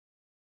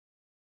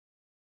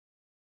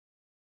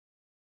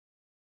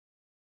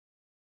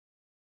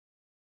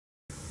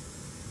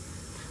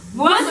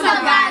What's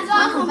up, guys?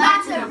 Welcome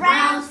back to the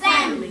Browns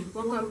family.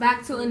 Welcome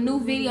back to a new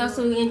video,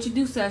 so we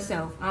introduce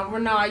ourselves. I'm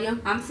Renaya.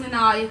 I'm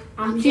Sanaya.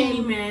 I'm Jimmy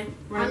Man.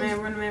 Run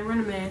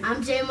man.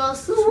 I'm J-Mo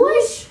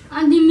Swoosh.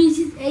 I'm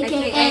Demetrius,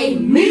 aka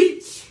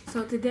Meech.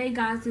 So today,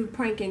 guys, we're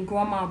pranking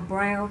Grandma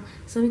Brown.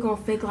 So we're gonna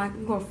fake like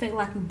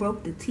we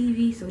broke the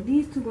TV. So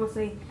these two gonna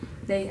say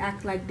they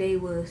act like they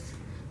was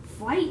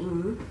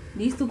fighting.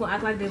 These two gonna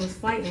act like they was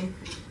fighting,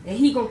 and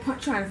he gonna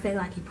try to fake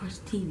like he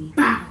punched the TV.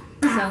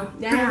 So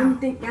y'all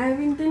have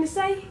anything to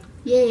say?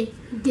 Yeah,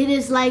 get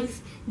this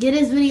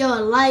video a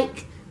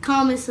like,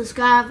 comment,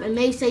 subscribe, and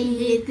make sure you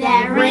hit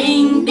that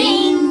ring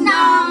ding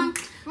dong,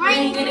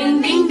 ring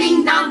ding ding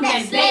ding dong,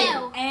 that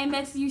bell. And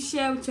make sure you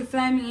share with your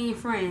family and your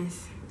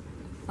friends.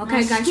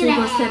 Okay, guys, so we're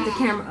gonna set the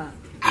camera up.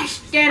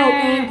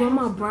 And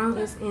Grandma Brown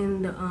is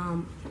in the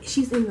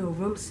she's in the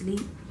room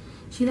sleep.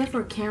 She left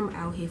her camera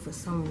out here for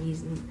some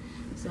reason.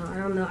 So I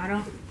don't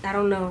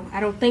know. I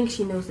don't think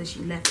she knows that she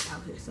left it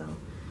out here. So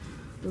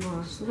we're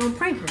gonna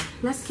prank her.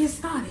 Let's get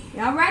started.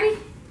 Y'all ready?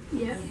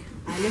 Yeah.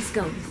 All right, let's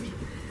go.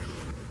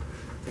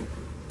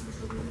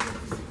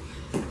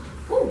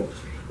 Ooh,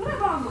 What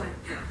about what?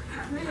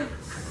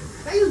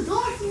 are you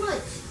doing too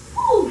much?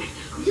 Ooh,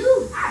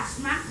 you. I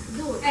smack the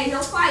door. Hey, no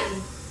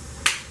fighting.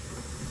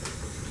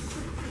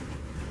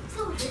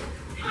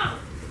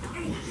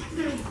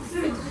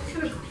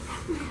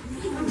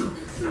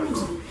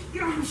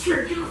 Get off your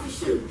shirt. Get off your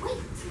shirt. Wait.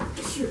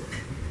 Your shirt.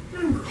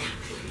 Let him go.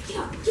 Get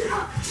up.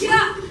 Get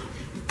up.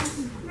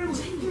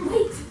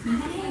 Wait.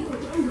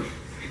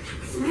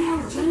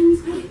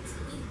 James, Wait.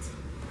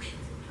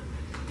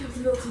 That was a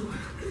little too much.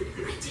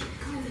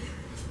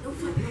 No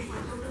fighting.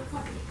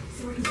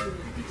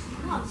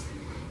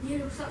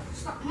 Yeah,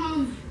 stop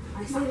playing me.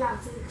 I say loud.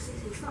 Say,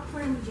 stop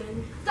playing me,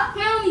 Jamie. Stop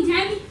playing on me,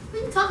 Jamie. Who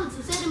you talking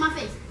to? Say it in my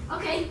face.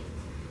 Okay.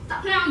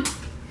 Stop playing on me.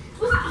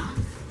 What's up?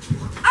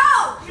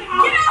 Oh! Get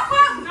off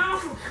of me!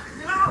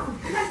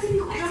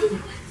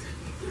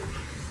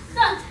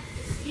 Stop.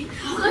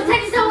 I'm gonna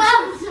take it somewhere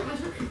else.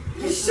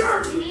 Your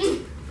shirt.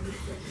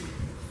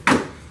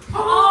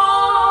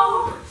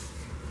 Oh!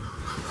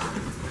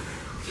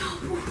 Yo,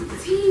 broke the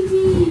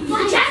TV.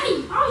 Well,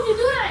 Jamie, how would you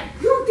do that?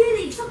 You did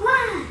it. Stop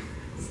lying.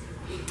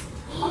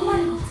 Oh my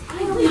God.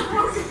 I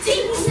broke the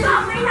TV.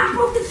 Stop, man. I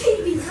broke the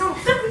TV. Look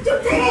what you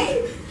did.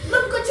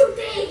 Look what you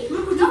did.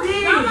 Look what you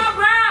did. Grandma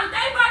Brown,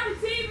 they bought the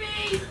TV.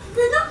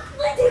 Look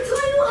what you did.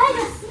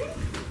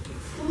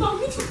 Come on,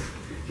 get you.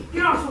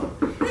 Get off her.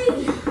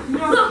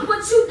 Look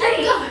what you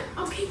did.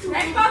 Okay,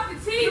 They bought the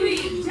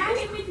TV.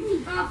 Jamie, we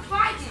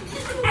fighting.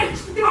 Hey,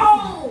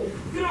 Oh!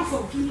 get off her.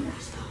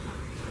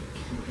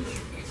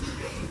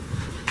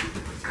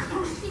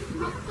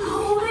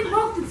 Oh, they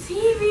broke the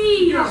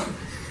TV. Get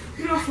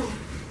off her.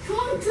 Come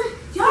on,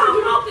 Y'all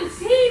broke the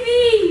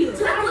TV.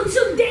 look what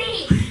you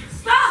did.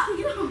 Stop.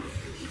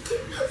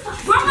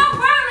 Grandma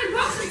Brown, they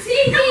broke the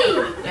TV.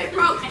 They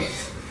broke it.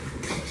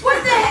 What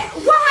the heck?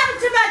 What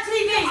happened to my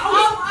TV? Oh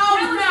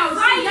no.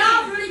 See,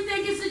 y'all really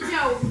think it's a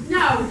joke.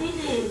 No.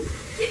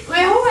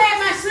 Wait, who had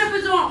my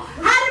slippers on?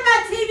 How did my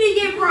TV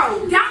get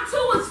broke? Y'all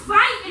two was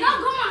fighting. No,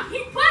 come on. He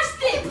punched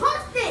it.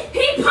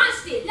 He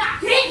punched it.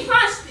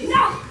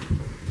 No.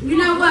 You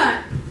know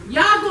what?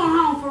 Y'all going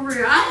home for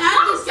real.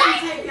 I just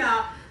can't take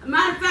y'all.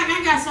 Matter of fact,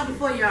 I got something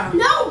for y'all.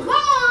 No, come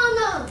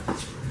on.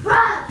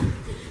 Bruh.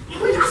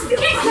 We got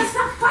to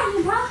Stop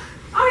fighting, bro.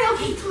 Alright,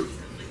 okay.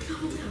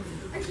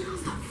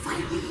 Stop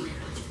fighting.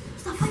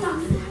 Stop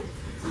fighting.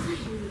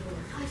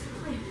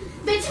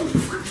 Bitch.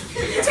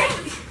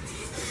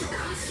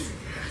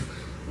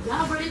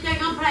 Y'all really think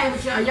I'm playing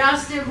with y'all? Y'all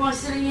still want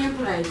to sit in here and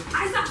play?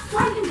 I stop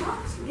fighting, bro.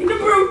 In the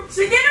broom.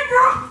 Sit in the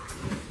broom.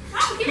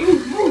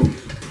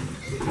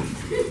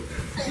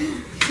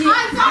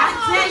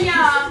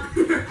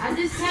 I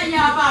just tell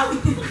y'all about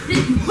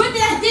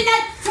did I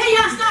tell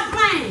y'all stop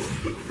playing?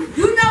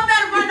 You know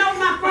better run over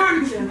my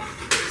furniture.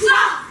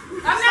 Stop!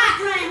 I'm not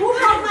playing. Who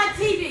broke my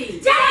TV?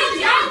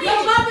 Jamie!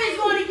 Your mother is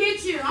going to get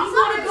you. I'm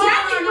going to go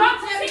over and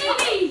broke the tell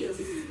TV. you.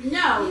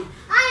 No.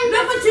 I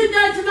Look what you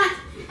done to my.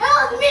 It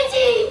was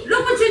Minty.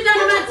 Look what you done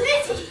to my.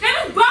 It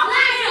was broken.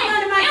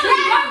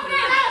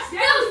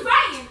 They was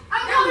fighting.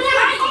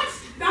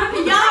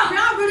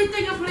 Y'all really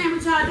think I'm playing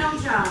with y'all,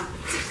 don't y'all?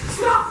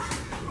 Stop.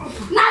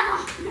 No.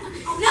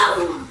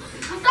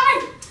 I'm sorry.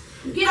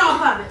 Get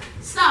off of it.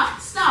 Stop.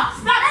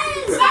 Come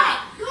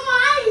on,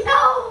 I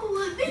know.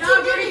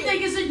 Y'all really think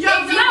it's a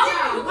joke, don't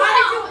y'all? Why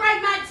did you break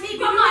my TV? You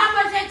know how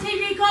much that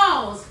TV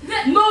costs?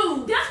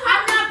 Move.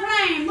 I'm not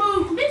playing.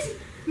 Move.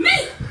 Me.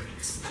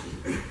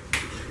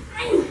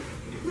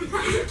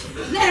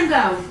 Let him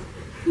go.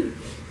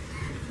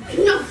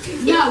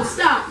 No,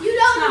 stop. You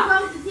know Stop. you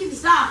broke the TV.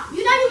 Stop.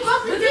 You know you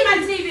broke the Look TV. at my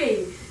TV.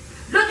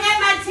 Look at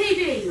my TV.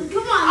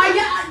 Come on. Are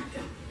y'all?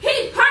 He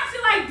punched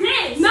it like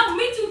this. No,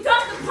 me too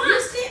tough to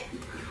punch it.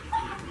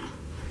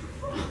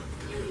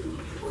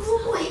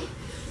 Wait.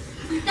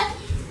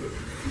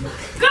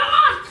 Come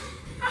on.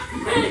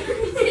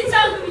 He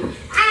told me.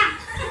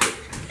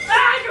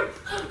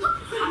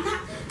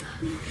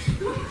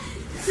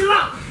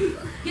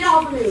 Get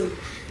off of me.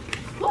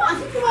 Come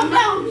on, come on,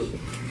 down me.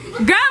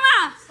 Grandma!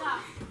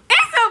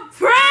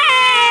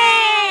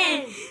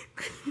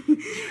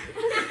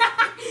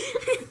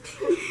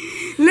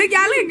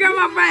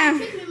 Grandma Brown.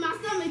 Kicking in my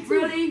stomach, too.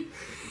 Really?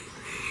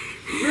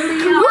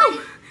 Really?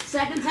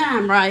 Second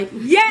time, right?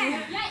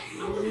 Yeah.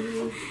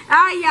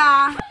 Alright,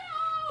 y'all.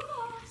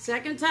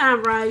 Second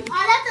time, right?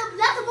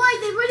 That's the boys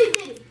that really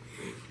did it.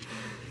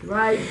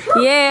 Right.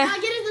 Yeah. Now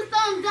get us a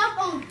thumbs up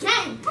on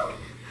game.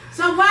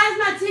 So why is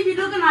my TV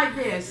looking like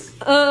this?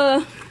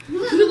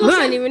 We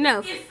don't even know.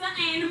 It's the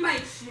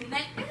animation.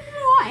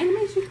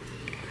 Animation.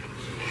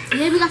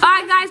 Yeah, we got. All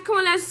right, guys, come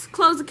on. Let's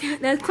close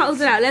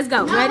it out. Let's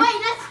go. No, Ready?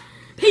 wait, that's.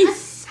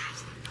 Peace.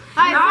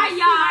 All All right,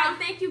 y'all.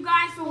 Thank you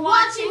guys for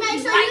watching. Make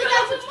sure Like, you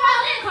guys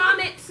subscribe.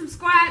 comment,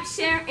 subscribe,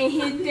 share, and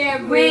hit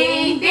that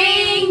ring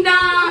ding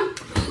dong.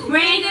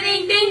 Ring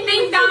ding ding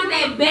ding dong.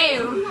 That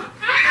bell.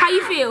 How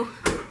you feel?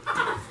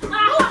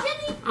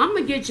 I'm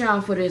gonna get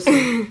y'all for this. Look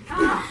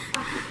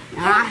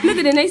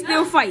at them. They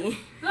still fighting.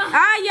 All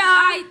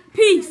right, y'all.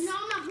 Peace.